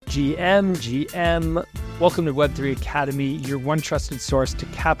GM. Welcome to Web3 Academy, your one trusted source to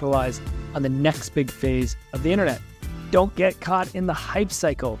capitalize on the next big phase of the internet. Don't get caught in the hype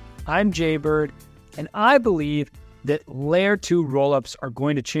cycle. I'm Jaybird, and I believe that layer 2 rollups are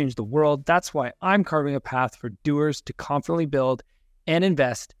going to change the world. That's why I'm carving a path for doers to confidently build and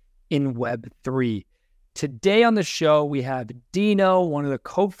invest in Web3. Today on the show, we have Dino, one of the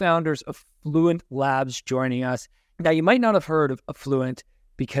co-founders of Fluent Labs, joining us. Now, you might not have heard of Fluent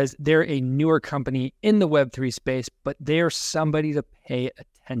because they're a newer company in the Web3 space, but they're somebody to pay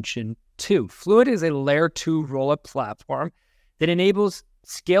attention to. Fluent is a layer 2 rollup platform that enables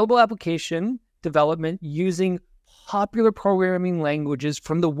scalable application development using popular programming languages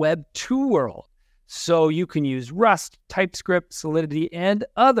from the Web2 world. So you can use Rust, TypeScript, Solidity, and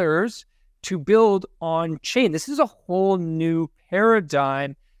others to build on-chain. This is a whole new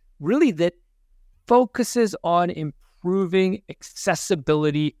paradigm, really, that focuses on improving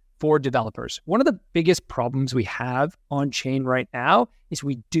accessibility for developers. One of the biggest problems we have on-chain right now is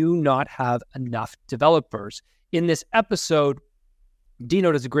we do not have enough developers. In this episode,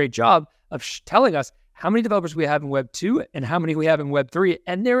 Dino does a great job of telling us how many developers we have in Web 2 and how many we have in Web 3,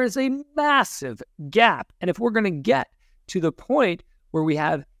 and there is a massive gap. And if we're going to get to the point where we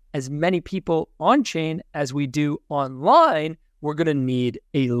have as many people on-chain as we do online, we're going to need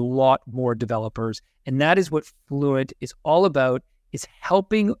a lot more developers. And that is what Fluent is all about, is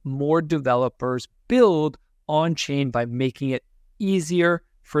helping more developers build on-chain by making it easier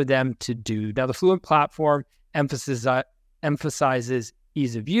for them to do. Now, the Fluent platform emphasizes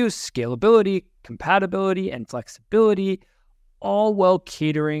ease of use, scalability, compatibility, and flexibility, all while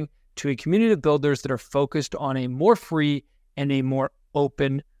catering to a community of builders that are focused on a more free and a more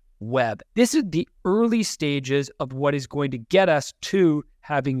open web. This is the early stages of what is going to get us to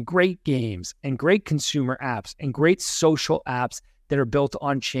having great games and great consumer apps and great social apps that are built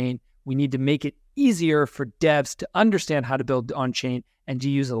on chain. We need to make it easier for devs to understand how to build on chain and to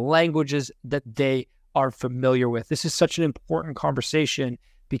use the languages that they are familiar with. This is such an important conversation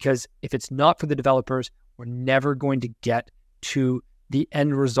because if it's not for the developers, we're never going to get to the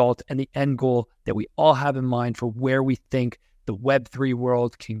end result and the end goal that we all have in mind for where we think the Web3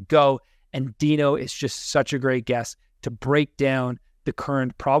 world can go. And Dino is just such a great guest to break down the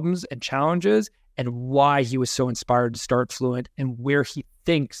current problems and challenges and why he was so inspired to start Fluent and where he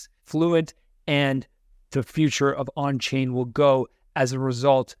thinks Fluent and the future of on-chain will go as a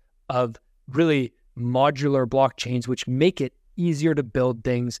result of really modular blockchains, which make it easier to build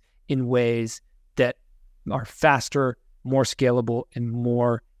things in ways that are faster, more scalable, and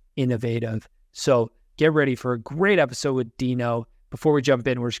more innovative. So get ready for a great episode with Dino. Before we jump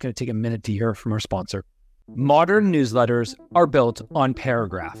in, we're just going to take a minute to hear from our sponsor. Modern newsletters are built on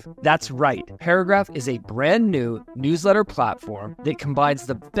Paragraph. That's right. Paragraph is a brand new newsletter platform that combines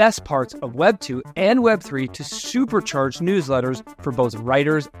the best parts of Web 2 and Web 3 to supercharge newsletters for both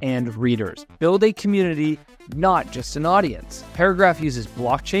writers and readers. Build a community, not just an audience. Paragraph uses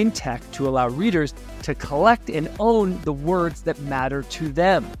blockchain tech to allow readers to collect and own the words that matter to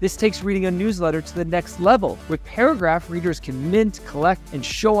them. This takes reading a newsletter to the next level. With Paragraph, readers can mint, collect, and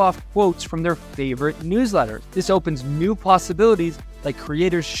show off quotes from their favorite newsletters. This opens new possibilities like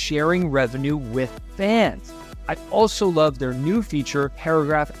creators sharing revenue with fans. I also love their new feature,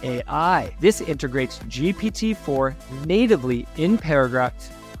 Paragraph AI. This integrates GPT-4 natively in Paragraph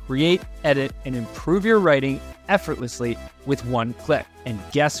to create, edit, and improve your writing effortlessly with one click. And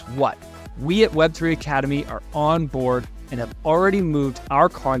guess what? We at Web3 Academy are on board and have already moved our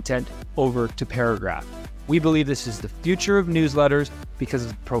content over to Paragraph. We believe this is the future of newsletters because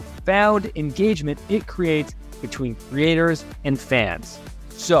of the profound engagement it creates between creators and fans.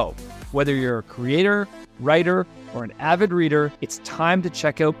 So, whether you're a creator, writer, or an avid reader, it's time to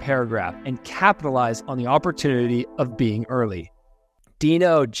check out Paragraph and capitalize on the opportunity of being early.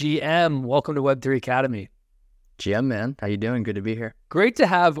 Dino, GM, welcome to Web3 Academy. GM, man, how you doing? Good to be here. Great to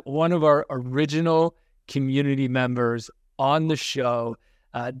have one of our original community members on the show.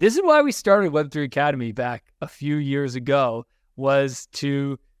 This is why we started Web3 Academy back a few years ago, was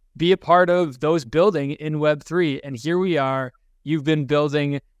to be a part of those building in Web3. And here we are. You've been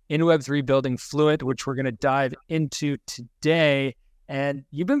building in Web3, building Fluent, which we're going to dive into today. And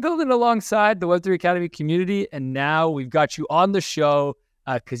you've been building alongside the Web3 Academy community. And now we've got you on the show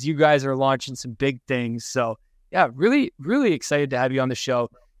because you guys are launching some big things. So yeah, really, really excited to have you on the show.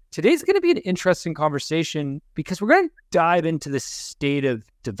 Today's going to be an interesting conversation because we're going to dive into the state of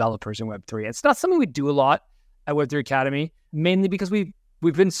developers in Web3. It's not something we do a lot at Web3 Academy, mainly because we've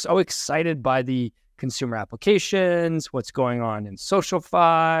been so excited by the consumer applications, what's going on in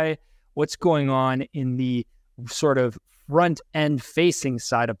SocialFi, what's going on in the sort of front end facing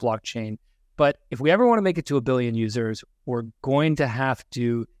side of blockchain. But if we ever want to make it to 1 billion users, we're going to have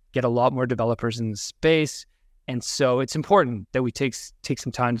to get a lot more developers in the space. And so it's important that we take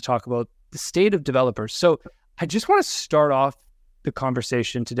some time to talk about the state of developers. So I just want to start off the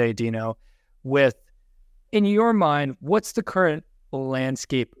conversation today, Dino, with, in your mind, what's the current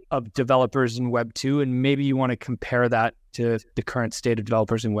landscape of developers in Web2? And maybe you want to compare that to the current state of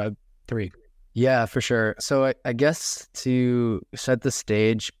developers in Web3. Yeah, for sure. So I guess to set the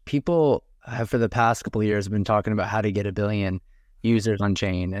stage, people have for the past couple of years been talking about how to get 1 billion users on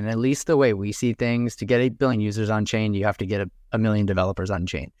chain. And at least the way we see things, to get 8 billion users on chain, you have to get a million developers on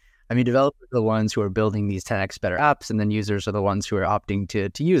chain. I mean, developers are the ones who are building these 10x better apps, and then users are the ones who are opting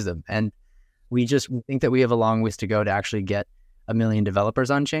to use them. And we think that we have a long ways to go to actually get 1 million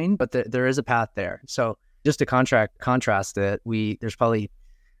developers on chain, but there is a path there. So just to contrast it, there's probably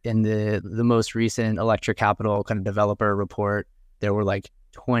in the most recent Electric Capital kind of developer report, there were like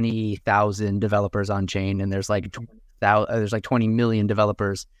 20,000 developers on chain, and there's like 20 million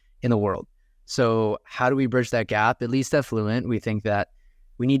developers in the world. So how do we bridge that gap? At least at Fluent, we think that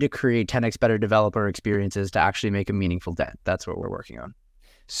we need to create 10x better developer experiences to actually make a meaningful dent. That's what we're working on.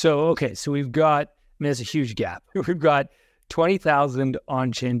 So we've got, there's a huge gap. We've got 20,000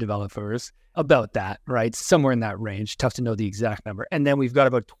 on-chain developers, about that, right? Somewhere in that range. Tough to know the exact number. And then we've got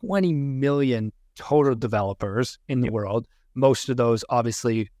about 20 million total developers in the world. Most of those,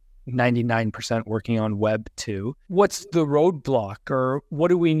 obviously, 99% working on Web2. What's the roadblock, or what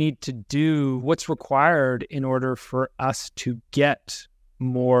do we need to do? What's required in order for us to get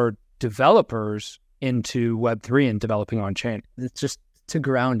more developers into Web3 and developing on-chain? It's just to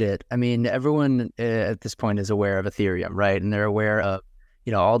ground it. I mean, everyone at this point is aware of Ethereum, right? And they're aware of,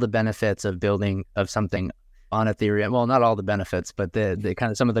 all the benefits of building of something on Ethereum. Well, not all the benefits, but the kind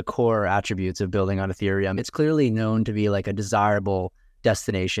of some of the core attributes of building on Ethereum. It's clearly known to be like a desirable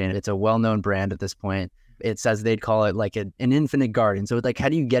destination. It's a well-known brand at this point. It's, as they'd call it, like an infinite garden. So like, how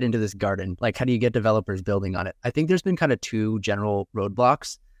do you get into this garden? Like, how do you get developers building on it? I think there's been kind of two general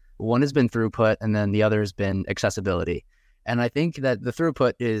roadblocks. One has been throughput, and then the other has been accessibility. And I think that the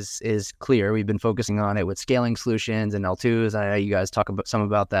throughput is clear. We've been focusing on it with scaling solutions and L2s. I know you guys talk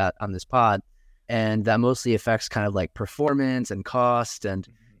about that on this pod. And that mostly affects kind of like performance and cost. And,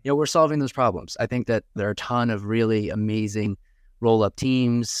 we're solving those problems. I think that there are a ton of really amazing roll-up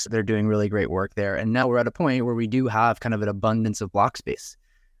teams. They're doing really great work there. And now we're at a point where we do have kind of an abundance of block space.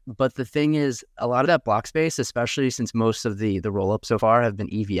 But the thing is, a lot of that block space, especially since most of the roll-ups so far have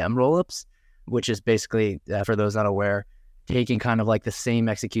been EVM roll-ups, which is basically, for those not aware, taking kind of like the same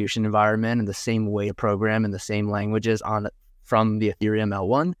execution environment and the same way to program and the same languages from the Ethereum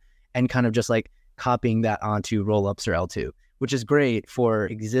L1 and kind of just like copying that onto rollups or L2, which is great for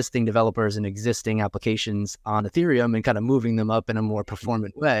existing developers and existing applications on Ethereum and kind of moving them up in a more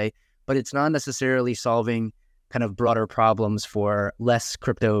performant way. But it's not necessarily solving kind of broader problems for less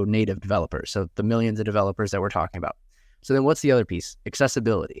crypto native developers. So the millions of developers that we're talking about. So then what's the other piece?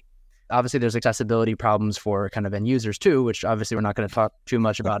 Accessibility. Obviously, there's accessibility problems for kind of end users too, which obviously we're not going to talk too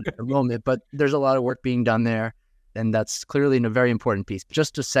much about at the moment, but there's a lot of work being done there. And that's clearly a very important piece.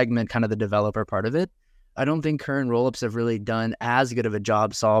 Just to segment kind of the developer part of it, I don't think current rollups have really done as good of a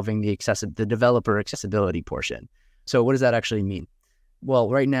job solving the developer accessibility portion. So what does that actually mean? Well,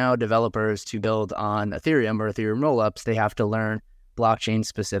 right now, developers to build on Ethereum or Ethereum rollups, they have to learn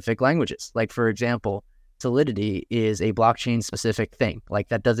blockchain-specific languages. Like, for example, Solidity is a blockchain-specific thing. Like,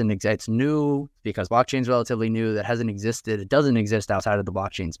 that doesn't exist. It's new because blockchain's relatively new. That hasn't existed. It doesn't exist outside of the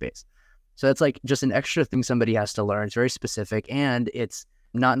blockchain space. So that's like just an extra thing somebody has to learn. It's very specific, and it's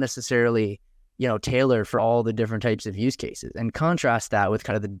not necessarily, tailored for all the different types of use cases. And contrast that with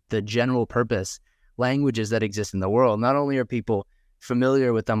kind of the general purpose languages that exist in the world. Not only are people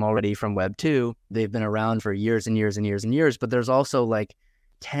familiar with them already from Web2, they've been around for years and years and years and years, but there's also like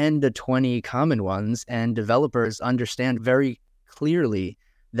 10 to 20 common ones, and developers understand very clearly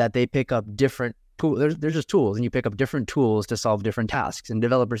that they pick up different tools. They're just tools, and you pick up different tools to solve different tasks, and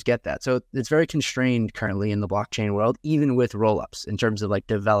developers get that. So it's very constrained currently in the blockchain world, even with rollups in terms of like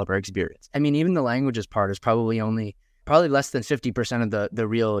developer experience. I mean, even the languages part is probably less than 50% of the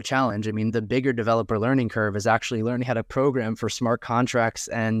real challenge. I mean, the bigger developer learning curve is actually learning how to program for smart contracts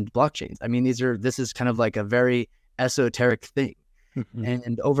and blockchains. I mean, this is kind of like a very esoteric thing.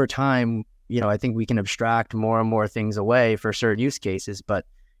 And over time, I think we can abstract more and more things away for certain use cases, but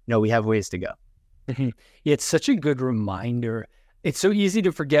we have ways to go. Yeah, it's such a good reminder. It's so easy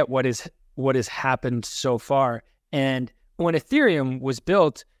to forget what has happened so far. And when Ethereum was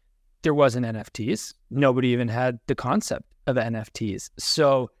built, there wasn't NFTs. Nobody even had the concept of NFTs.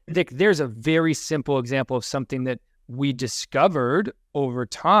 So there's a very simple example of something that we discovered over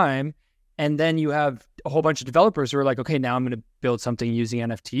time. And then you have a whole bunch of developers who are like, okay, now I'm going to build something using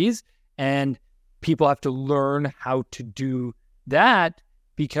NFTs. And people have to learn how to do that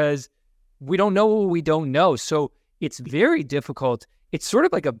because we don't know what we don't know. So it's very difficult. It's sort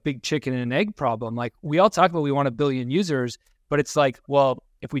of like a big chicken and egg problem. Like we all talk about we want 1 billion users, but it's like, well,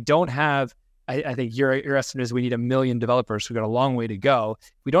 if we don't have, I think your estimate is we need 1 million developers. So we've got a long way to go.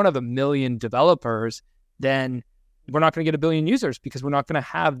 If we don't have 1 million developers, then we're not going to get 1 billion users because we're not going to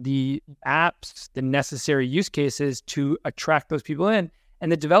have the apps, the necessary use cases to attract those people in.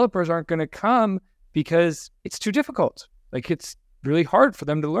 And the developers aren't going to come because it's too difficult. Like it's really hard for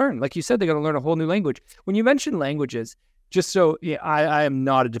them to learn. Like you said, they got to learn a whole new language. When you mention languages, just so I am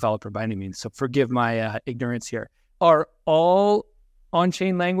not a developer by any means, so forgive my ignorance here. Are all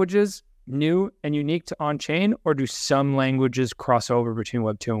on-chain languages new and unique to on-chain, or do some languages cross over between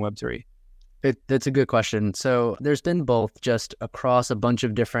Web 2 and Web 3? That's a good question. So there's been both just across a bunch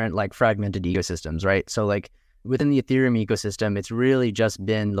of different like fragmented ecosystems, right? So like within the Ethereum ecosystem, it's really just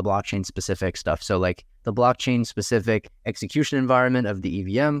been the blockchain specific stuff. So like the blockchain specific execution environment of the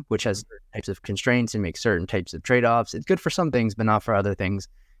EVM, which has certain types of constraints and makes certain types of trade-offs. It's good for some things, but not for other things.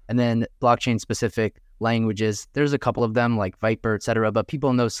 And then blockchain specific languages, there's a couple of them like Viper, et cetera, but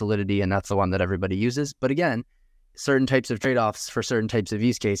people know Solidity and that's the one that everybody uses. But again, certain types of trade-offs for certain types of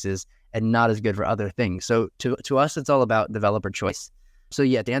use cases and not as good for other things. So to us, it's all about developer choice. So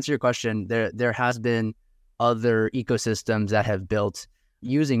yeah, to answer your question, there has been other ecosystems that have built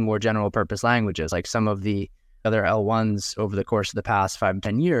using more general purpose languages, like some of the other L1s over the course of the past 5 to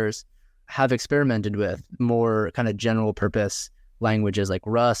 10 years have experimented with more kind of general purpose languages like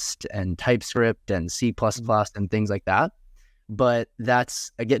Rust and TypeScript and C++ and things like that. But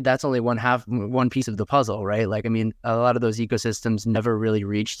that's only one piece of the puzzle, right? Like, I mean, a lot of those ecosystems never really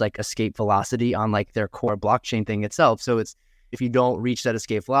reached like escape velocity on like their core blockchain thing itself. So it's, if you don't reach that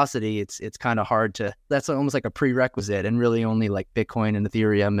escape velocity, it's kind of hard to, that's almost like a prerequisite, and really only like Bitcoin and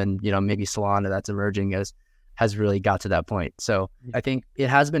Ethereum and, maybe Solana that's emerging has really got to that point. So I think it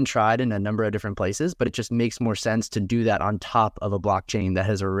has been tried in a number of different places, but it just makes more sense to do that on top of a blockchain that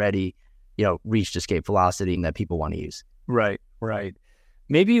has already, reached escape velocity and that people want to use. Right.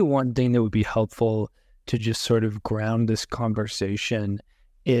 Maybe one thing that would be helpful to just sort of ground this conversation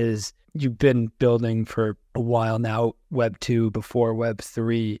is you've been building for a while now, Web 2 before Web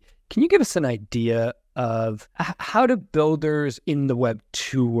 3. Can you give us an idea of how do builders in the Web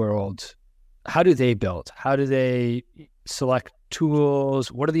 2 world, how do they build? How do they select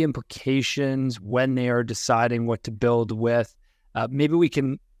tools? What are the implications when they are deciding what to build with? Maybe we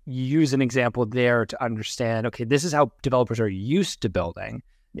can use an example there to understand, okay, this is how developers are used to building.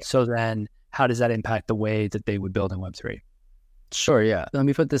 Yeah. So then how does that impact the way that they would build in Web 3? Sure, yeah. Let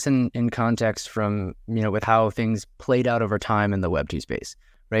me put this in context from, with how things played out over time in the Web 2 space,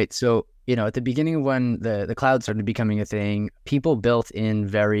 right? So, at the beginning when the cloud started becoming a thing, people built in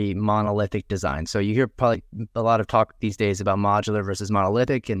very monolithic design. So you hear probably a lot of talk these days about modular versus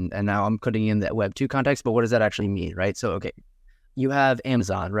monolithic, and now I'm putting in that Web 2 context, but what does that actually mean, right? So, okay, you have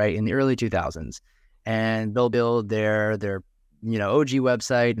Amazon, right, in the early 2000s, and they'll build their OG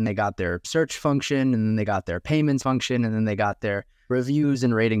website, and they got their search function, and then they got their payments function, and then they got their reviews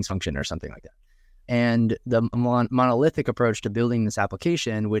and ratings function or something like that. And the monolithic approach to building this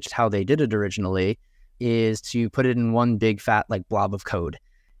application, which is how they did it originally, is to put it in one big fat like blob of code.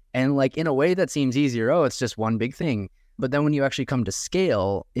 And like in a way that seems easier, it's just one big thing. But then when you actually come to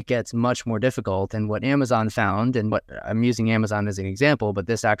scale, it gets much more difficult. And what Amazon found, and what I'm using Amazon as an example, but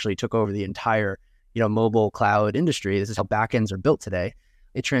this actually took over the entire mobile cloud industry. This is how backends are built today.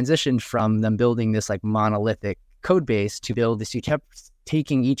 It transitioned from them building this like monolithic code base to build this. You kept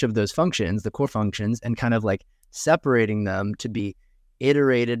taking each of those functions, the core functions, and kind of like separating them to be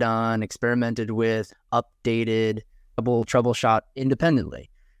iterated on, experimented with, updated, troubleshot independently,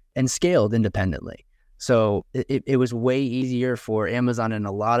 and scaled independently. So it was way easier for Amazon and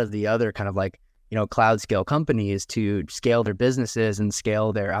a lot of the other kind of like, cloud scale companies to scale their businesses and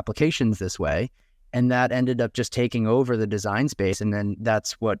scale their applications this way. And that ended up just taking over the design space. And then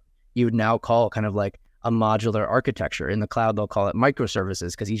that's what you would now call kind of like a modular architecture. In the cloud, they'll call it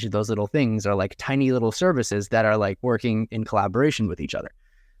microservices, because each of those little things are like tiny little services that are like working in collaboration with each other.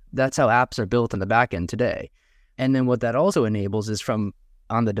 That's how apps are built in the backend today. And then what that also enables is from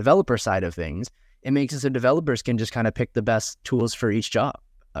on the developer side of things, it makes it so developers can just kind of pick the best tools for each job,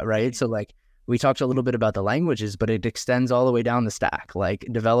 right? So like we talked a little bit about the languages, but it extends all the way down the stack. Like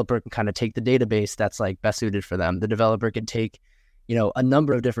developer can kind of take the database that's like best suited for them. The developer can take, a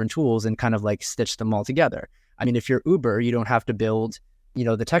number of different tools and kind of like stitch them all together. I mean, if you're Uber, you don't have to build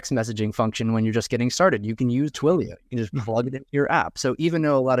the text messaging function when you're just getting started. You can use Twilio. You can just plug it into your app. So even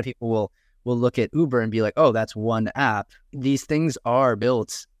though a lot of people will look at Uber and be like, oh, that's one app, these things are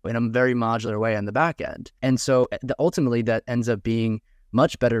built in a very modular way on the back end. And so ultimately that ends up being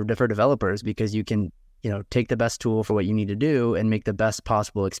much better for developers because you can, take the best tool for what you need to do and make the best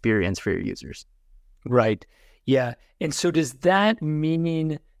possible experience for your users. Right. Yeah. And so does that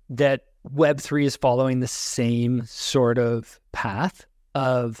mean that Web3 is following the same sort of path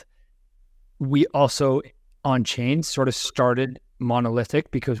of we also on chain sort of started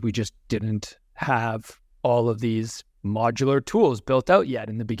monolithic because we just didn't have all of these modular tools built out yet.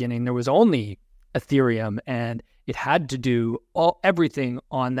 In the beginning, there was only Ethereum and it had to do everything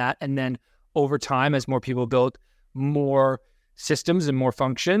on that. And then over time, as more people built more systems and more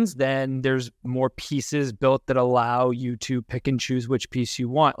functions, then there's more pieces built that allow you to pick and choose which piece you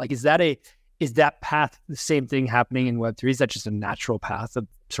want. Like, is that path the same thing happening in Web3? Is that just a natural path of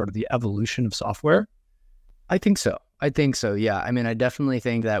sort of the evolution of software? I think so. Yeah. I mean, I definitely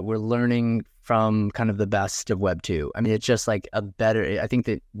think that we're learning from kind of the best of Web2. I mean, it's just like I think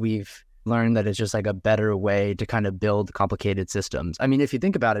that we've learned that it's just like a better way to kind of build complicated systems. I mean, if you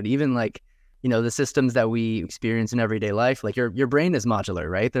think about it, even like, the systems that we experience in everyday life, like your brain is modular,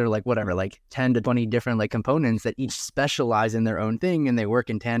 right? They're like whatever, like 10 to 20 different like components that each specialize in their own thing and they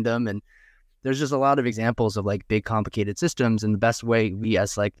work in tandem. And there's just a lot of examples of like big complicated systems. And the best way we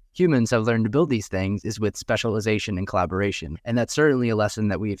as like humans have learned to build these things is with specialization and collaboration. And that's certainly a lesson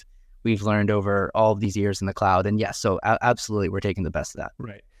that we've learned over all of these years in the cloud. And yes, so absolutely, we're taking the best of that.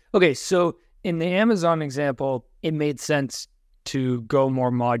 Right. Okay. So in the Amazon example, it made sense to go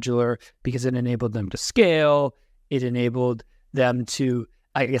more modular because it enabled them to scale. It enabled them to,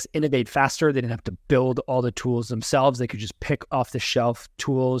 I guess, innovate faster. They didn't have to build all the tools themselves. They could just pick off the shelf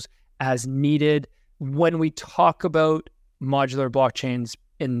tools as needed. When we talk about modular blockchains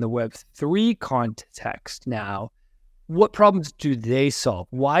in the Web3 context now, what problems do they solve?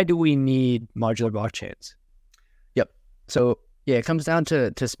 Why do we need modular blockchains? Yep. So yeah, it comes down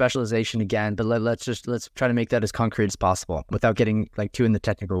to specialization again, but let's try to make that as concrete as possible without getting like too in the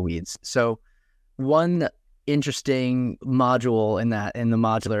technical weeds. So one interesting module in the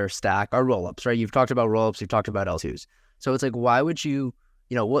modular stack are rollups, right? You've talked about rollups, you've talked about L2s. So it's like, why would you,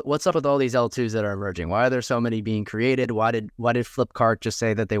 what's up with all these L2s that are emerging? Why are there so many being created? Why did Flipkart just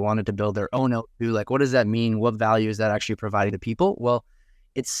say that they wanted to build their own L2? Like, what does that mean? What value is that actually providing to people? Well,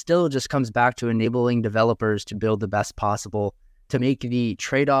 it still just comes back to enabling developers to build the best possible, to make the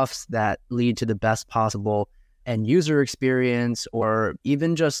trade-offs that lead to the best possible end user experience, or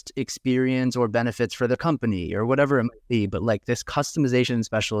even just experience or benefits for the company or whatever it might be, but like this customization and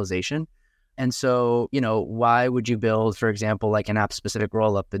specialization. And so, why would you build, for example, like an app specific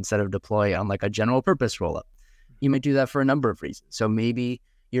rollup instead of deploy on like a general purpose rollup? You might do that for a number of reasons. So maybe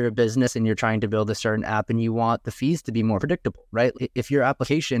you're a business and you're trying to build a certain app and you want the fees to be more predictable, right? If your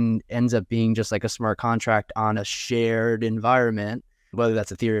application ends up being just like a smart contract on a shared environment, whether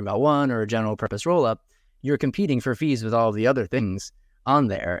that's Ethereum L1 or a general purpose rollup, you're competing for fees with all of the other things on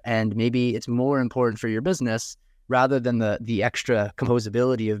there. And maybe it's more important for your business rather than the extra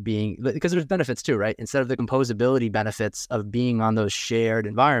composability of being, because there's benefits too, right? Instead of the composability benefits of being on those shared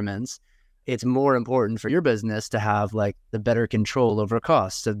environments, it's more important for your business to have like the better control over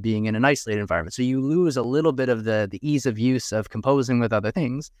costs of being in an isolated environment. So you lose a little bit of the ease of use of composing with other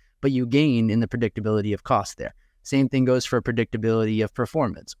things, but you gain in the predictability of cost there. Same thing goes for predictability of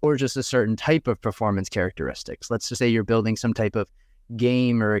performance or just a certain type of performance characteristics. Let's just say you're building some type of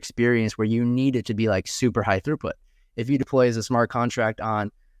game or experience where you need it to be like super high throughput. If you deploy as a smart contract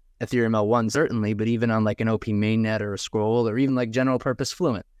on Ethereum L1, certainly, but even on like an OP mainnet or a scroll or even like general purpose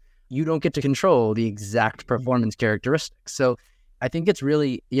Fluent, you don't get to control the exact performance characteristics. So I think it's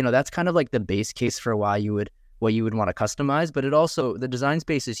really, that's kind of like the base case for what you would want to customize, but it also, the design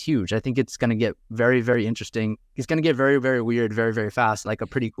space is huge. I think it's going to get very, very interesting. It's going to get very, very weird, very, very fast, like a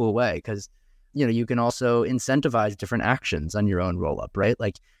pretty cool way. Because, you can also incentivize different actions on your own rollup, right?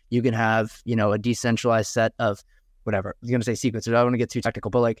 Like you can have, a decentralized set of whatever, I was going to say sequencers. I don't want to get too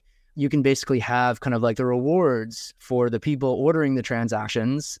technical, but like you can basically have kind of like the rewards for the people ordering the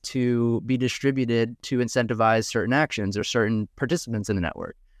transactions to be distributed to incentivize certain actions or certain participants in the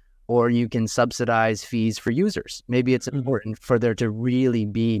network. Or you can subsidize fees for users. Maybe it's important for there to really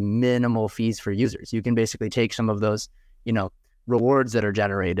be minimal fees for users. You can basically take some of those, rewards that are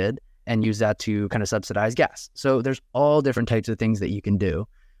generated and use that to kind of subsidize gas. So there's all different types of things that you can do.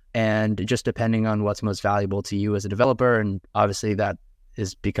 And just depending on what's most valuable to you as a developer, and obviously that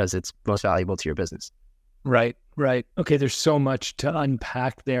is because it's most valuable to your business. Right. Okay, there's so much to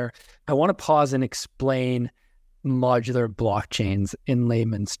unpack there. I want to pause and explain modular blockchains in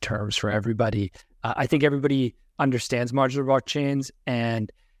layman's terms for everybody. I think everybody understands modular blockchains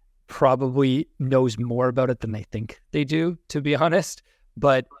and probably knows more about it than they think they do, to be honest.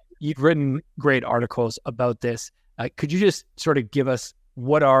 But you've written great articles about this. Could you just sort of give us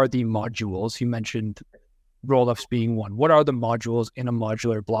what are the modules? You mentioned rollups being one. What are the modules in a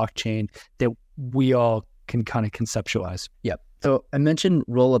modular blockchain that we all can kind of conceptualize? Yep. So I mentioned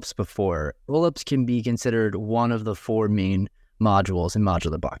rollups before. Rollups can be considered one of the four main modules in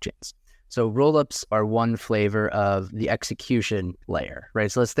modular blockchains. So rollups are one flavor of the execution layer,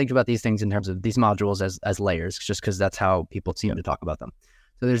 right? So let's think about these things in terms of these modules as layers, just because that's how people seem to talk about them.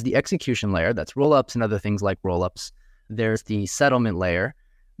 So there's the execution layer, that's rollups and other things like rollups. There's the settlement layer,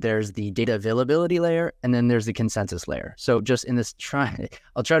 there's the data availability layer, and then there's the consensus layer. So just in this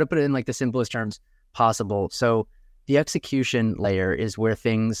I'll try to put it in like the simplest terms possible. So the execution layer is where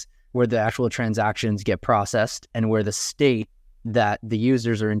the actual transactions get processed and where the state that the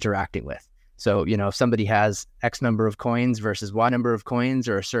users are interacting with. So, if somebody has X number of coins versus Y number of coins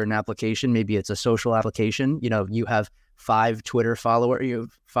or a certain application, maybe it's a social application, you have 5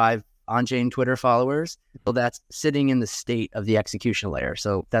 on-chain Twitter followers. So that's sitting in the state of the execution layer.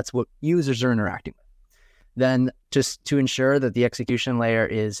 So that's what users are interacting with. Then just to ensure that the execution layer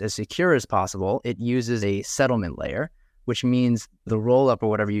is as secure as possible, it uses a settlement layer, which means the rollup or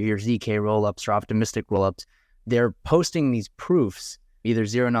whatever you hear, ZK rollups or optimistic rollups, they're posting these proofs, either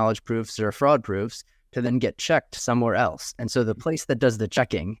zero knowledge proofs or fraud proofs, to then get checked somewhere else. And so the place that does the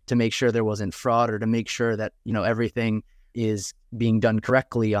checking to make sure there wasn't fraud or to make sure that, everything is being done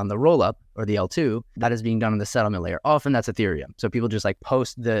correctly on the rollup or the L2, that is being done on the settlement layer. Often that's Ethereum. So people just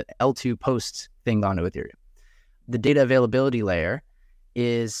post the L2 post thing onto Ethereum. The data availability layer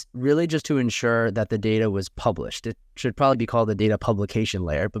is really just to ensure that the data was published. It should probably be called the data publication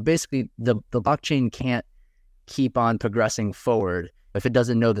layer, but basically the blockchain can't keep on progressing forward if it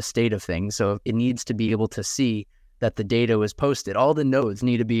doesn't know the state of things. So it needs to be able to see that the data was posted. All the nodes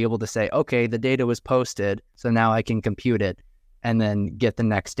need to be able to say, okay, the data was posted, so now I can compute it and then get the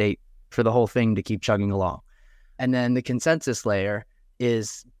next date for the whole thing to keep chugging along. And then the consensus layer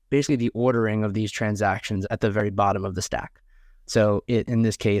is basically the ordering of these transactions at the very bottom of the stack. So in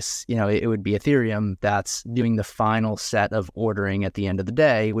this case, it would be Ethereum that's doing the final set of ordering at the end of the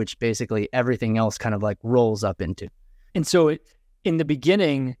day, which basically everything else kind of rolls up into. And so in the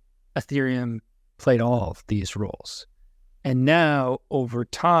beginning, Ethereum played all of these roles. And now over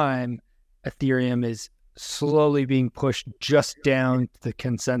time, Ethereum is slowly being pushed just down the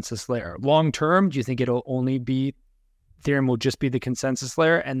consensus layer. Long term, do you think Ethereum will just be the consensus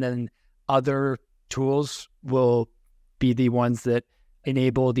layer and then other tools will be the ones that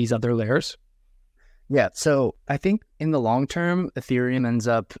enable these other layers? Yeah. So I think in the long term, Ethereum ends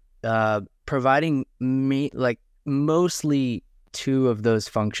up providing mostly 2 or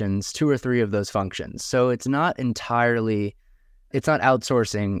 3 of those functions. So it's not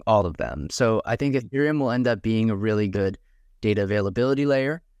outsourcing all of them. So I think Ethereum will end up being a really good data availability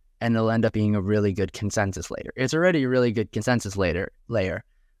layer, and it'll end up being a really good consensus layer. It's already a really good consensus layer.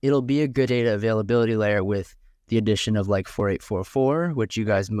 It'll be a good data availability layer with the addition of 4844, which you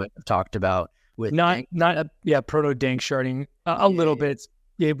guys might have talked about. With proto dank sharding a little bit.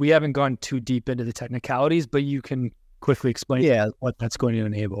 Yeah, we haven't gone too deep into the technicalities, but you can quickly explain what that's going to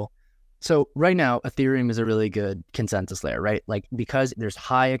enable. So right now, Ethereum is a really good consensus layer, right? Because there's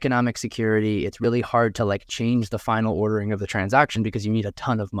high economic security, it's really hard to change the final ordering of the transaction because you need a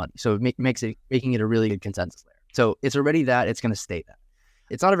ton of money. So it making it a really good consensus layer. So it's already that, it's going to stay that.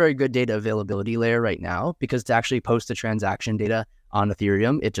 It's not a very good data availability layer right now because to actually post the transaction data on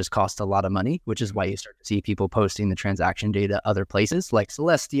Ethereum, it just costs a lot of money, which is why you start to see people posting the transaction data other places like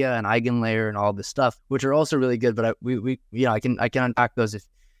Celestia and EigenLayer and all this stuff, which are also really good. But I can unpack those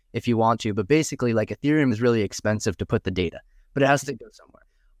if you want to. But basically, Ethereum is really expensive to put the data, but it has to go somewhere.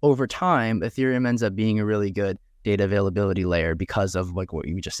 Over time, Ethereum ends up being a really good data availability layer because of what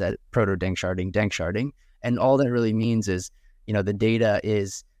you just said, proto dank sharding. And all that really means is, the data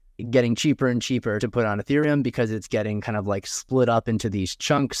is getting cheaper and cheaper to put on Ethereum because it's getting kind of split up into these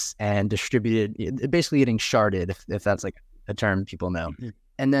chunks and distributed, basically getting sharded, if that's a term people know. Mm-hmm.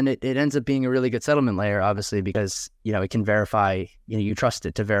 And then it ends up being a really good settlement layer, obviously, because, it can verify, you trust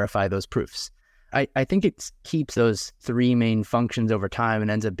it to verify those proofs. I think it keeps those 3 main functions over time and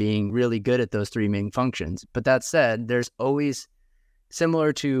ends up being really good at those 3 main functions. But that said, there's always,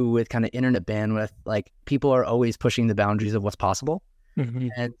 similar to with kind of internet bandwidth, people are always pushing the boundaries of what's possible. Mm-hmm.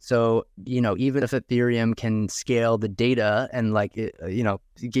 And so, even if Ethereum can scale the data and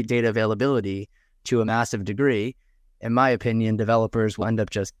get data availability to a massive degree, in my opinion, developers will end up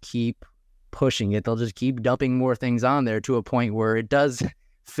just keep pushing it. They'll just keep dumping more things on there to a point where it does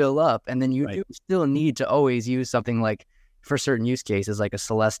fill up. And then you do still need to always use something like, for certain use cases, like a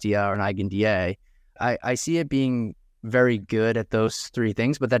Celestia or an EigenDA. I see it being very good at those three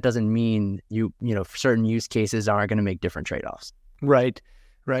things, but that doesn't mean certain use cases aren't going to make different trade-offs. Right.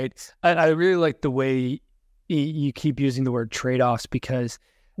 I really like the way you keep using the word trade-offs, because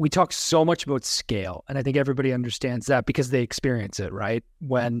we talk so much about scale, and I think everybody understands that because they experience it, right?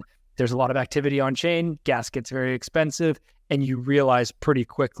 When there's a lot of activity on chain, gas gets very expensive, and you realize pretty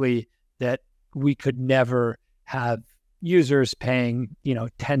quickly that we could never have users paying,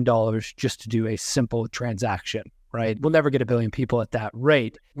 $10 just to do a simple transaction, right? We'll never get 1 billion people at that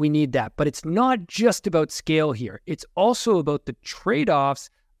rate. We need that. But it's not just about scale here. It's also about the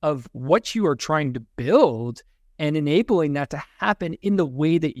trade-offs of what you are trying to build and enabling that to happen in the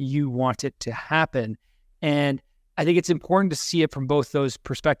way that you want it to happen. And I think it's important to see it from both those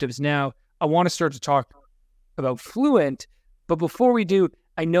perspectives. Now, I want to start to talk about Fluent, but before we do,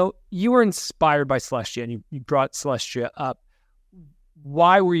 I know you were inspired by Celestia, and you brought Celestia up.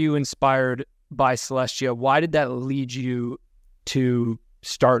 Why were you inspired by Celestia? Why did that lead you to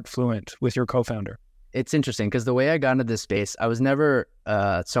start Fluent with your co-founder? It's interesting because the way I got into this space, I was never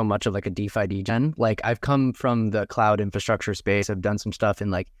so much of like a DeFi degen. Like, I've come from the cloud infrastructure space. I've done some stuff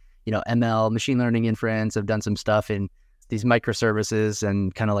in ML, machine learning inference. I've done some stuff in these microservices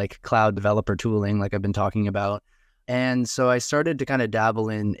and kind of like cloud developer tooling, like I've been talking about. And so I started to kind of dabble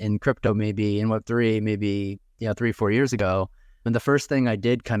in crypto, maybe in Web3, maybe 3-4 years ago. And the first thing I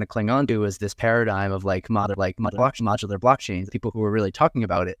did kind of cling on to was this paradigm of modular blockchains. People who were really talking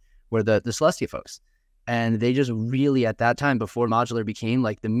about it were the Celestia folks. And they just really, at that time, before modular became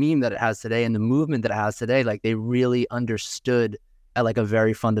like the meme that it has today and the movement that it has today, like they really understood at like a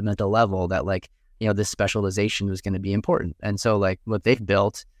very fundamental level that this specialization was going to be important. And so like what they've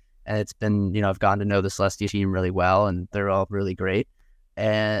built, and it's been, I've gotten to know the Celestia team really well, and they're all really great.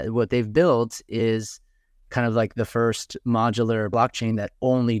 And what they've built is kind of like the first modular blockchain that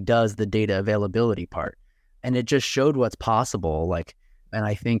only does the data availability part. And it just showed what's possible, and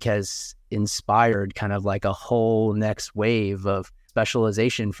I think has inspired kind of like a whole next wave of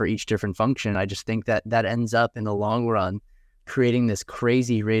specialization for each different function. I just think that ends up in the long run creating this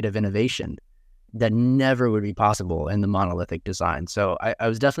crazy rate of innovation that never would be possible in the monolithic design. So I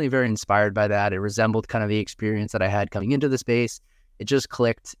was definitely very inspired by that. It resembled kind of the experience that I had coming into the space. It just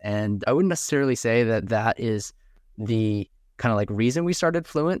clicked. And I wouldn't necessarily say that is the kind of like reason we started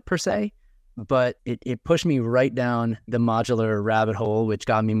Fluent per se, but it pushed me right down the modular rabbit hole, which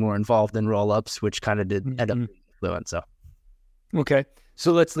got me more involved in rollups, which kind of did end up being Fluent. So, okay.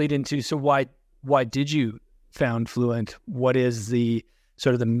 So let's lead into, so why did you found Fluent? What is the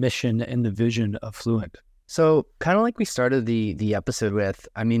sort of the mission and the vision of Fluent? So kind of like we started the episode with,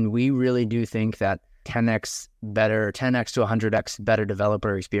 I mean, we really do think that 10x to 100x better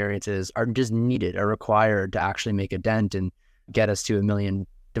developer experiences are just needed, are required to actually make a dent and get us to 1 million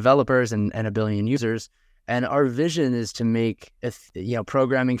developers and 1 billion users. And our vision is to make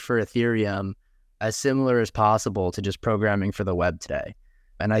programming for Ethereum as similar as possible to just programming for the web today.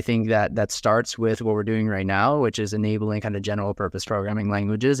 And I think that starts with what we're doing right now, which is enabling kind of general purpose programming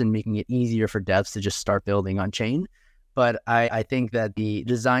languages and making it easier for devs to just start building on chain. But I think that the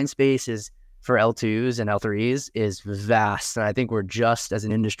design space is for L2s and L3s is vast. And I think we're just as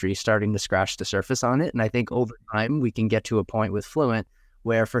an industry starting to scratch the surface on it. And I think over time we can get to a point with Fluent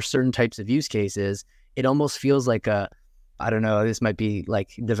where for certain types of use cases, it almost feels like I don't know, this might be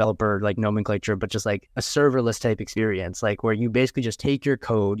like developer like nomenclature, but just like a serverless type experience, like where you basically just take your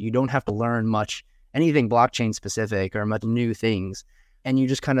code, you don't have to learn anything blockchain specific or much new things, and you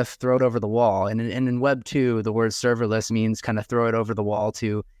just kind of throw it over the wall. And in Web2, the word serverless means kind of throw it over the wall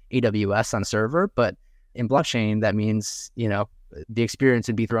to AWS on a server. But in blockchain, that means, the experience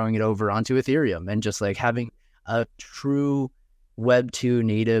would be throwing it over onto Ethereum and just like having a true Web2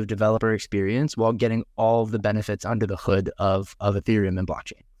 native developer experience while getting all of the benefits under the hood of Ethereum and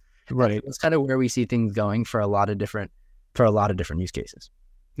blockchain. Right. That's kind of where we see things going for a lot of different use cases.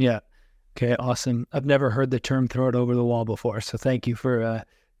 Yeah. Okay. Awesome. I've never heard the term throw it over the wall before. So thank you for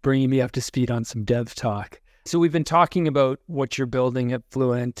bringing me up to speed on some dev talk. So we've been talking about what you're building at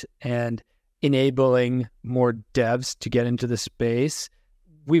Fluent and enabling more devs to get into the space.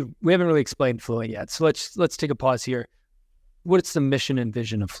 We haven't really explained Fluent yet. So let's take a pause here. What's the mission and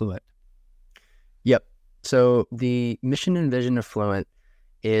vision of Fluent? Yep. So the mission and vision of Fluent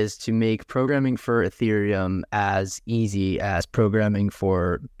is to make programming for Ethereum as easy as programming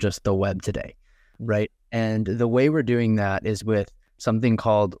for just the web today, right? And the way we're doing that is with something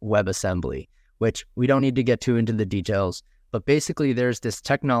called WebAssembly, which we don't need to get too into the details, but basically there's this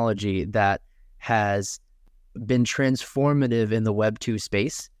technology that has been transformative in the Web2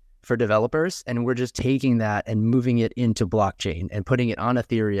 space for developers. And we're just taking that and moving it into blockchain and putting it on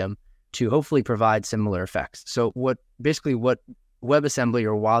Ethereum to hopefully provide similar effects. So what WebAssembly,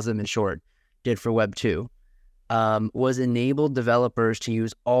 or WASM in short, did for Web2 was enabled developers to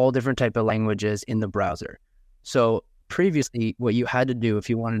use all different type of languages in the browser. So previously, what you had to do if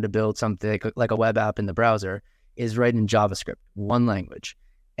you wanted to build something like a web app in the browser is write in JavaScript, one language.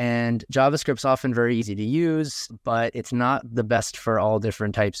 And JavaScript's often very easy to use, but it's not the best for all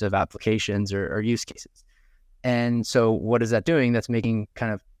different types of applications or use cases. And so what is that doing? That's making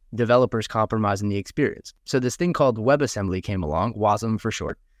kind of developers compromising the experience. So this thing called WebAssembly came along, WASM for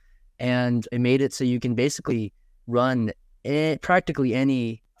short, and it made it so you can basically run practically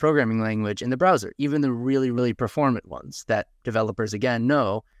any programming language in the browser, even the really, really performant ones that developers, again,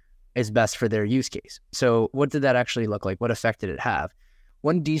 know is best for their use case. So what did that actually look like? What effect did it have?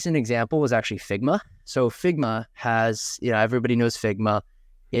 One decent example was actually Figma. So Figma has, everybody knows Figma.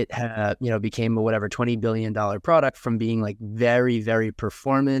 It became a $20 billion product from being like very, very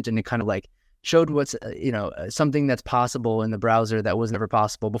performant, and it kind of like showed what's, something that's possible in the browser that was never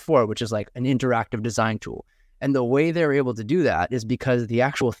possible before, which is like an interactive design tool. And the way they're able to do that is because the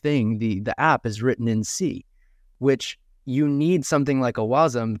actual thing, the app is written in C, which you need something like a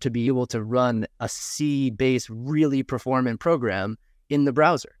WASM to be able to run a C-based, really performant program in the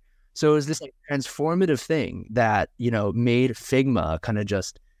browser. So it was this like transformative thing that, made Figma kind of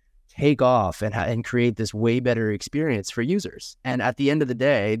just take off and create this way better experience for users. And at the end of the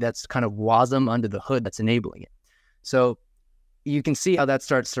day, that's kind of WASM under the hood that's enabling it. So you can see how that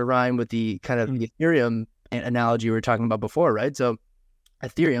starts to rhyme with the kind of the Ethereum analogy we were talking about before, right? So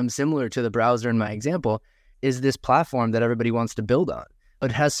Ethereum, similar to the browser in my example, is this platform that everybody wants to build on, but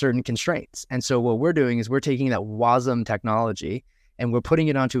it has certain constraints. And so what we're doing is we're taking that WASM technology and we're putting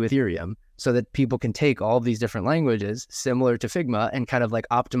it onto Ethereum so that people can take all of these different languages similar to Figma and kind of like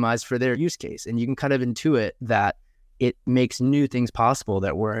optimize for their use case. And you can kind of intuit that it makes new things possible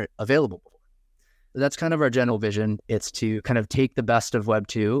that weren't available before. That's kind of our general vision. It's to kind of take the best of Web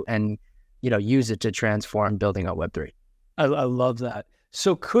 2 and, use it to transform building out Web 3. I love that.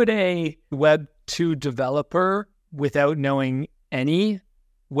 So could a Web 2 developer, without knowing any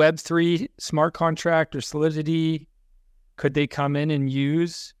Web 3 smart contract or Solidity, could they come in and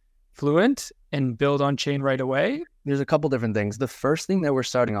use Fluent and build on chain right away? There's a couple different things. The first thing that we're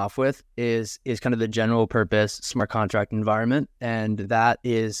starting off with is kind of the general purpose smart contract environment. And that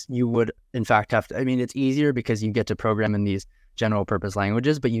is, you would in fact have to, it's easier because you get to program in these general purpose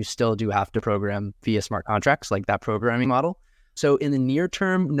languages, but you still do have to program via smart contracts, like that programming model. So in the near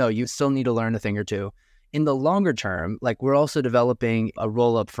term, no, you still need to learn a thing or two. In the longer term, like we're also developing a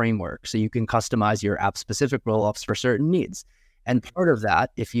roll-up framework so you can customize your app-specific roll-ups for certain needs. And part of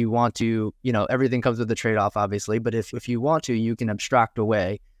that, if you want to, everything comes with a trade-off, obviously, but if you want to, you can abstract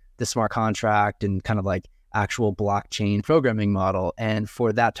away the smart contract and kind of like actual blockchain programming model. And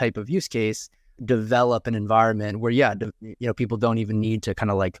for that type of use case, develop an environment where, people don't even need to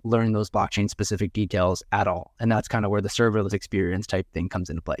kind of like learn those blockchain specific details at all. And that's kind of where the serverless experience type thing comes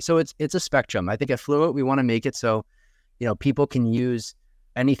into play. So it's a spectrum. I think at Fluent, we want to make it so, people can use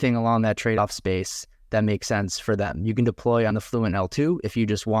anything along that trade-off space that makes sense for them. You can deploy on the Fluent L2 if you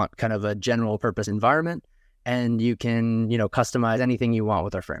just want kind of a general purpose environment, and you can, customize anything you want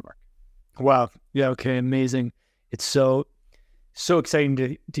with our framework. Wow. Yeah. Okay. Amazing. It's so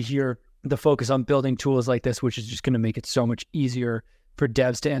exciting to hear the focus on building tools like this, which is just going to make it so much easier for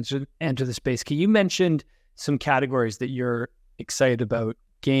devs to enter the space. You mentioned some categories that you're excited about: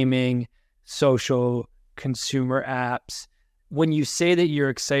 gaming, social, consumer apps. When you say that you're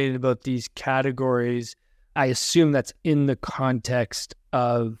excited about these categories, I assume that's in the context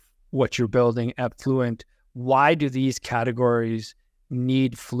of what you're building at Fluent. Why do these categories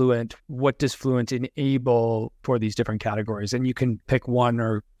need Fluent? What does Fluent enable for these different categories? And you can pick one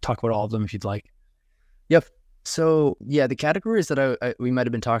or talk about all of them if you'd like. Yep. So yeah, the categories that we might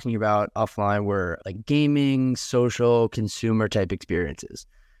have been talking about offline were like gaming, social, consumer type experiences.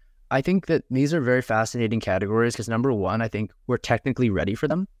 I think that these are very fascinating categories because number one, I think we're technically ready for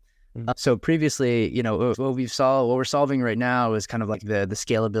them. So previously, what we're solving right now is kind of like the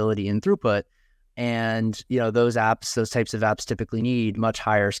scalability and throughput. And, those types of apps typically need much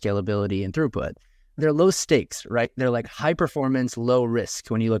higher scalability and throughput. They're low stakes, right? They're like high performance, low risk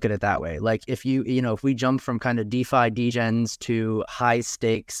when you look at it that way. Like if if we jump from kind of DeFi degens to high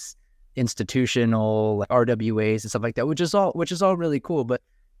stakes institutional like RWAs and stuff like that, which is all really cool, but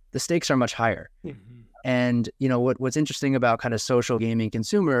the stakes are much higher. And, what's interesting about kind of social gaming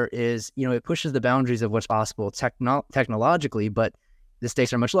consumer is, it pushes the boundaries of what's possible technologically, but the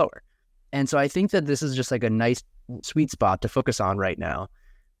stakes are much lower. And so I think that this is just like a nice sweet spot to focus on right now.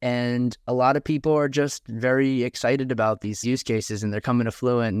 And a lot of people are just very excited about these use cases, and they're coming to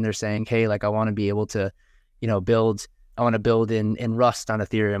Fluent and they're saying, hey, like I want to be able to, I want to build in Rust on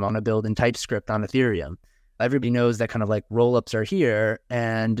Ethereum. I want to build in TypeScript on Ethereum. Everybody knows that kind of like rollups are here,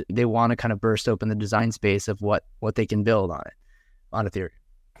 and they want to kind of burst open the design space of what they can build on Ethereum.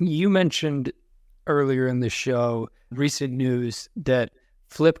 You mentioned earlier in the show recent news that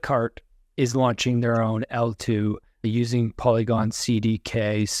Flipkart is launching their own L2 using Polygon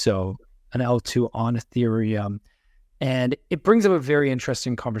CDK, so an L2 on Ethereum. And it brings up a very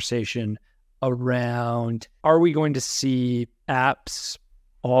interesting conversation around, are we going to see apps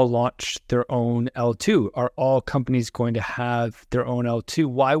all launch their own L2? Are all companies going to have their own L2?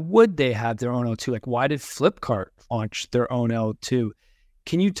 Why would they have their own L2? Like, why did Flipkart launch their own L2?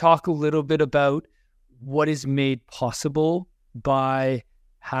 Can you talk a little bit about what is made possible by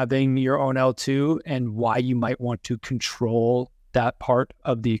having your own L2 and why you might want to control that part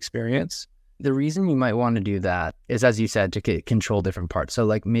of the experience? The reason you might want to do that is, as you said, to control different parts. So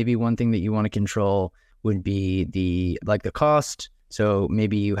like maybe one thing that you want to control would be the cost. So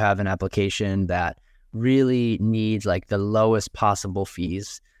maybe you have an application that really needs like the lowest possible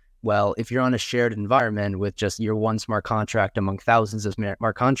fees. Well, if you're on a shared environment with just your one smart contract among thousands of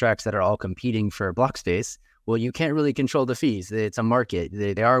smart contracts that are all competing for block space, well, you can't really control the fees. It's a market.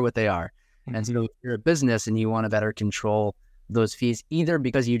 They are what they are. Mm-hmm. And so if you're a business and you want to better control those fees, either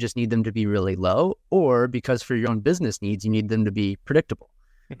because you just need them to be really low, or because for your own business needs, you need them to be predictable.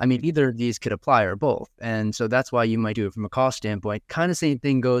 I mean, either of these could apply or both. And so that's why you might do it from a cost standpoint. Kind of same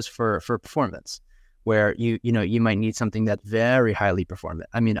thing goes for performance, where you might need something that's very highly performant.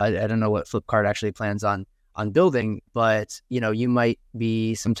 I mean, I don't know what Flipkart actually plans on building, but you might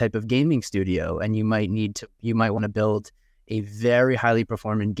be some type of gaming studio, and you might want to build a very highly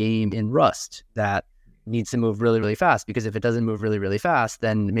performant game in Rust that needs to move really, really fast, because if it doesn't move really, really fast,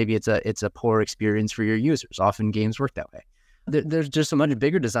 then maybe it's a poor experience for your users. Often games work that way. There's just a much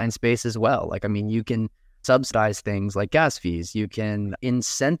bigger design space as well. Like, I mean, you can subsidize things like gas fees. You can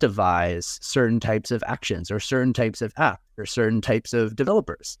incentivize certain types of actions or certain types of apps or certain types of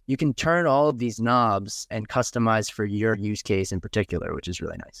developers. You can turn all of these knobs and customize for your use case in particular, which is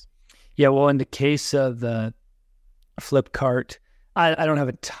really nice. Yeah, well, in the case of the Flipkart, I don't have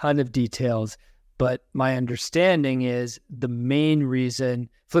a ton of details, but my understanding is the main reason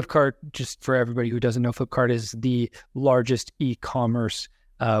Flipkart, just for everybody who doesn't know, Flipkart is the largest e-commerce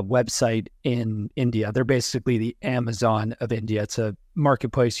website in India. They're basically the Amazon of India. It's a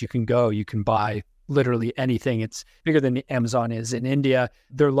marketplace. You can buy literally anything. It's bigger than Amazon is in India.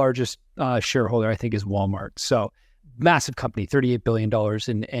 Their largest shareholder, I think, is Walmart. So massive company, $38 billion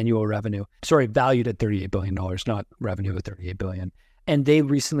in annual revenue. Sorry, valued at $38 billion, not revenue at $38 billion. And they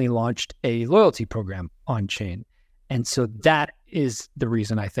recently launched a loyalty program on chain. And so that is the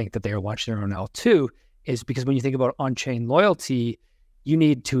reason I think that they are launching their own L2, is because when you think about on-chain loyalty, you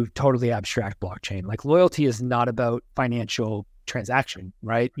need to totally abstract blockchain. Like, loyalty is not about financial transaction,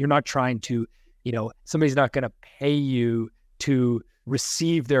 right? You're not trying to, somebody's not going to pay you to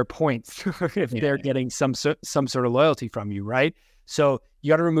receive their points if they're getting some sort of loyalty from you, right? So you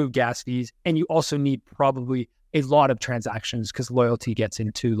got to remove gas fees, and you also need probably a lot of transactions, because loyalty gets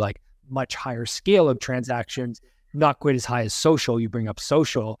into like much higher scale of transactions, not quite as high as social. You bring up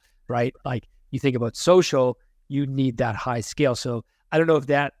social, right? Like, you think about social, you need that high scale. So I don't know if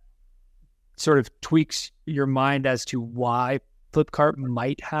that sort of tweaks your mind as to why Flipkart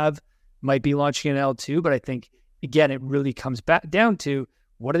might be launching an L2, but I think, again, it really comes back down to,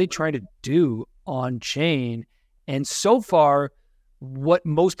 what are they trying to do on chain? And so far, what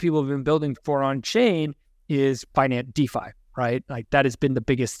most people have been building for on chain is finance DeFi, right? Like, that has been the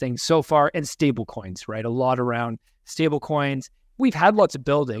biggest thing so far, and stable coins, right? A lot around stable coins. We've had lots of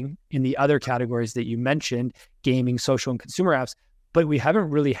building in the other categories that you mentioned, gaming, social, and consumer apps, but we haven't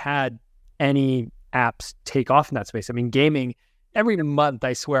really had any apps take off in that space. I mean, gaming, every month,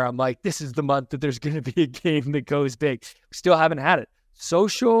 I swear, I'm like, this is the month that there's going to be a game that goes big. We still haven't had it.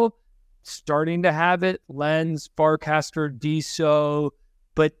 Social, starting to have it. Lens, Farcaster, DSO,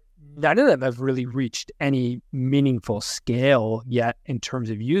 but none of them have really reached any meaningful scale yet in terms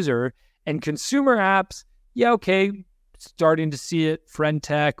of user. And consumer apps, yeah, okay, starting to see it.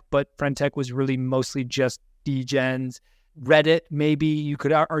 Friendtech, but Friendtech was really mostly just degens. Reddit, maybe you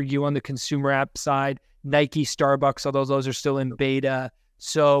could argue on the consumer app side. Nike, Starbucks, although those are still in beta.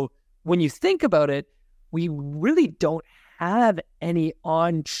 So when you think about it, we really don't have any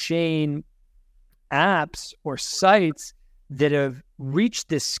on-chain apps or sites that have reached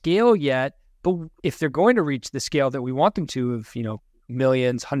this scale yet. But if they're going to reach the scale that we want them to, of,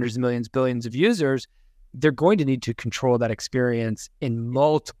 millions, hundreds of millions, billions of users, they're going to need to control that experience in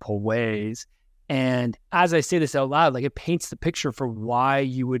multiple ways. And as I say this out loud, like, it paints the picture for why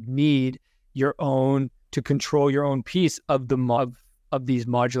you would need to control your own piece of of these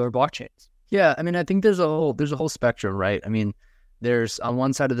modular blockchains. Yeah, I mean, I think there's a whole spectrum, right? I mean, there's on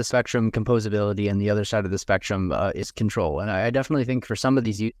one side of the spectrum composability, and the other side of the spectrum is control. And I definitely think for some of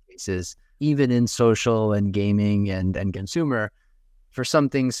these use cases, even in social and gaming and consumer, for some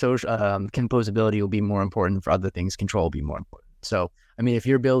things, composability will be more important. For other things, control will be more important. So, I mean, if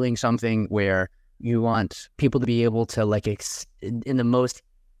you're building something where you want people to be able to, like, in the most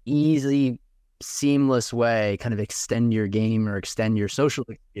easy, seamless way, kind of extend your game or extend your social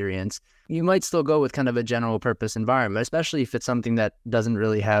experience, you might still go with kind of a general purpose environment, especially if it's something that doesn't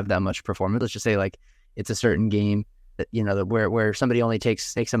really have that much performance. Let's just say, like, it's a certain game that, where somebody only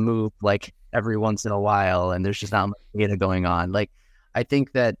takes a move like every once in a while, and there's just not much data going on. Like, I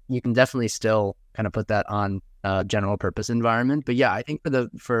think that you can definitely still kind of put that on general purpose environment. But yeah, I think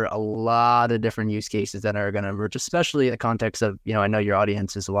for a lot of different use cases that are going to emerge, especially in the context of, I know your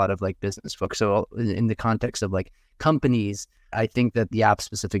audience is a lot of, like, business folks. So in the context of, like, companies, I think that the app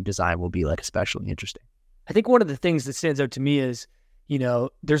specific design will be, like, especially interesting. I think one of the things that stands out to me is,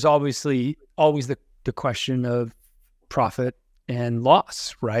 there's obviously always the question of profit and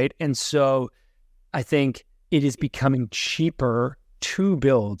loss, right? And so I think it is becoming cheaper to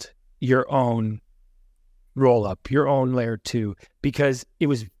build your own roll up, your own layer 2, because it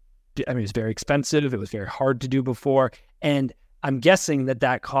was very expensive. It was very hard to do before. And I'm guessing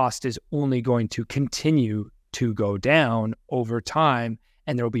that cost is only going to continue to go down over time.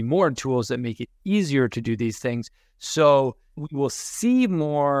 And there will be more tools that make it easier to do these things. So we will see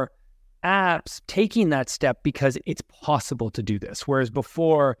more apps taking that step because it's possible to do this. Whereas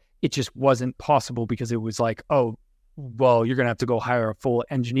before, it just wasn't possible because it was like, oh, well, you're going to have to go hire a full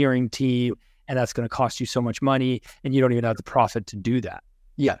engineering team, and that's going to cost you so much money, and you don't even have the profit to do that.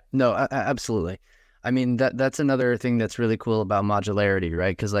 Yeah, no, absolutely. I mean, that's another thing that's really cool about modularity,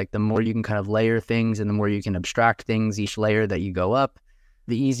 right? Because, like, the more you can kind of layer things and the more you can abstract things, each layer that you go up,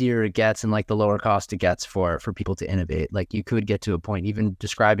 the easier it gets and, like, the lower cost it gets for people to innovate. Like, you could get to a point, even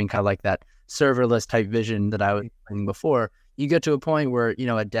describing kind of like that serverless type vision that I was saying before, you get to a point where,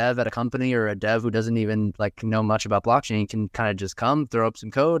 a dev at a company or a dev who doesn't even, like, know much about blockchain can kind of just come, throw up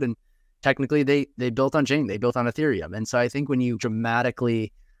some code, and technically they built on chain, they built on Ethereum. And so I think when you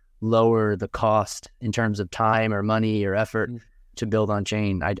dramatically lower the cost in terms of time or money or effort to build on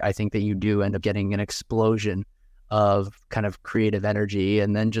chain, I think that you do end up getting an explosion of kind of creative energy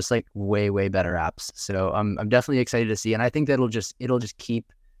and then just, like, way, way better apps. So I'm definitely excited to see. And I think that it'll just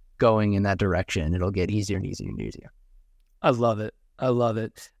keep going in that direction. It'll get easier and easier and easier. I love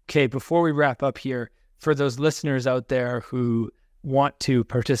it. Okay, before we wrap up here, for those listeners out there who want to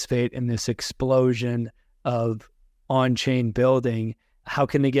participate in this explosion of on-chain building, how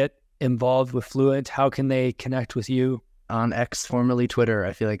can they get involved with Fluent? How can they connect with you? On X, formerly Twitter.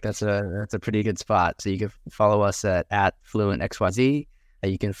 I feel like that's a pretty good spot. So you can follow us at FluentXYZ.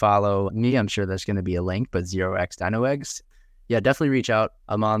 You can follow me. I'm sure there's going to be a link, but 0x Dino Eggs. Yeah, definitely reach out.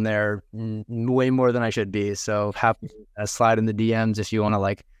 I'm on there way more than I should be. So happy to slide in the DMs if you want to,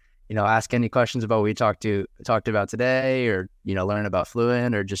 like, ask any questions about what we talked about today, or, learn about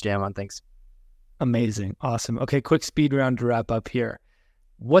Fluent, or just jam on things. Amazing. Awesome. Okay, quick speed round to wrap up here.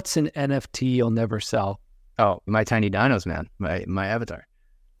 What's an NFT you'll never sell? Oh, my tiny dinos, man. My avatar.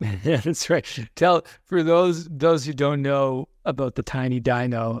 Yeah, that's right. For those who don't know about the tiny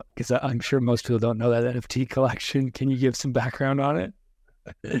dino, because I'm sure most people don't know that NFT collection. Can you give some background on it?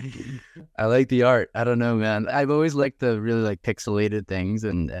 I like the art. I don't know, man. I've always liked the really, like, pixelated things,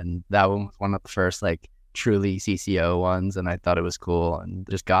 and that one was one of the first, like, truly CCO ones, and I thought it was cool and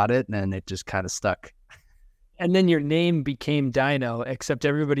just got it, and it just kind of stuck. And then your name became Dino, except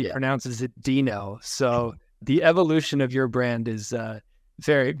everybody pronounces it Dino. So the evolution of your brand is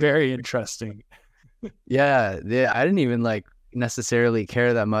very, very interesting. Yeah, I didn't even, like, necessarily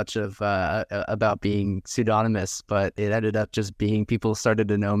care that much about being pseudonymous, but it ended up just being, people started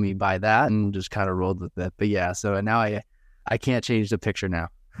to know me by that and just kind of rolled with it. But yeah, so now I can't change the picture now.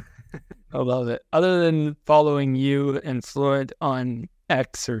 I love it. Other than following you and Fluent on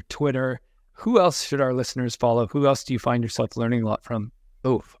X or Twitter, who else should our listeners follow? Who else do you find yourself learning a lot from?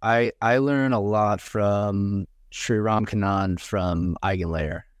 Oh, I learn a lot from Sriram Kannan from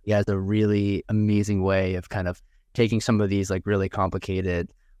Eigenlayer. He has a really amazing way of kind of taking some of these, like, really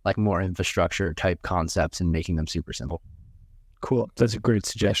complicated, like, more infrastructure type concepts and making them super simple. Cool. That's a great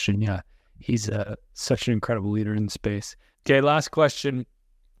suggestion. Yeah. He's such an incredible leader in the space. Okay, last question.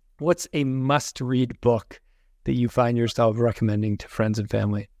 What's a must-read book that you find yourself recommending to friends and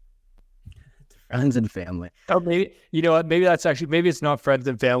family? Friends and family. Oh, maybe, you know what? Maybe it's not friends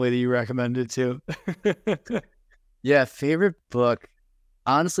and family that you recommend it to. Yeah, favorite book.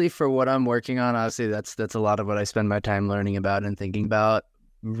 Honestly, for what I'm working on, honestly, that's a lot of what I spend my time learning about and thinking about.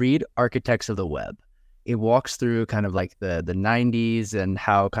 Read Architects of the Web. It walks through kind of like the 90s and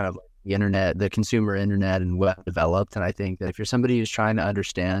how kind of the internet, the consumer internet and web developed. And I think that if you're somebody who's trying to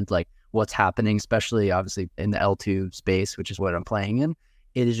understand like what's happening, especially obviously in the L2 space, which is what I'm playing in,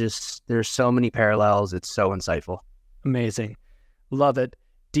 it is just, there's so many parallels. It's so insightful. Amazing. Love it.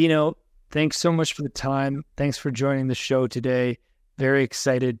 Dino, thanks so much for the time. Thanks for joining the show today. Very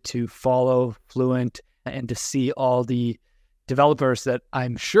excited to follow Fluent and to see all the developers that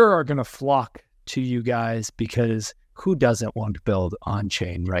I'm sure are going to flock to you guys, because who doesn't want to build on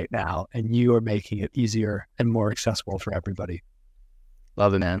chain right now? And you are making it easier and more accessible for everybody.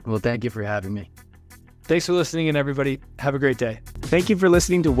 Love it, man. Well, thank you for having me. Thanks for listening, and everybody, have a great day. Thank you for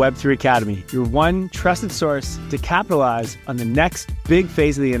listening to Web3 Academy, your one trusted source to capitalize on the next big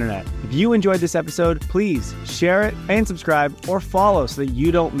phase of the internet. If you enjoyed this episode, please share it and subscribe or follow so that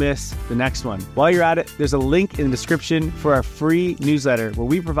you don't miss the next one. While you're at it, there's a link in the description for our free newsletter where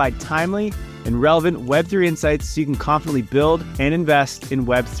we provide timely and relevant Web3 insights so you can confidently build and invest in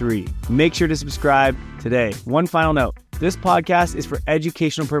Web3. Make sure to subscribe today. One final note. This podcast is for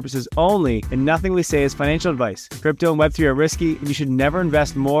educational purposes only, and nothing we say is financial advice. Crypto and Web3 are risky, and you should never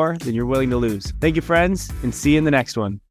invest more than you're willing to lose. Thank you, friends, and see you in the next one.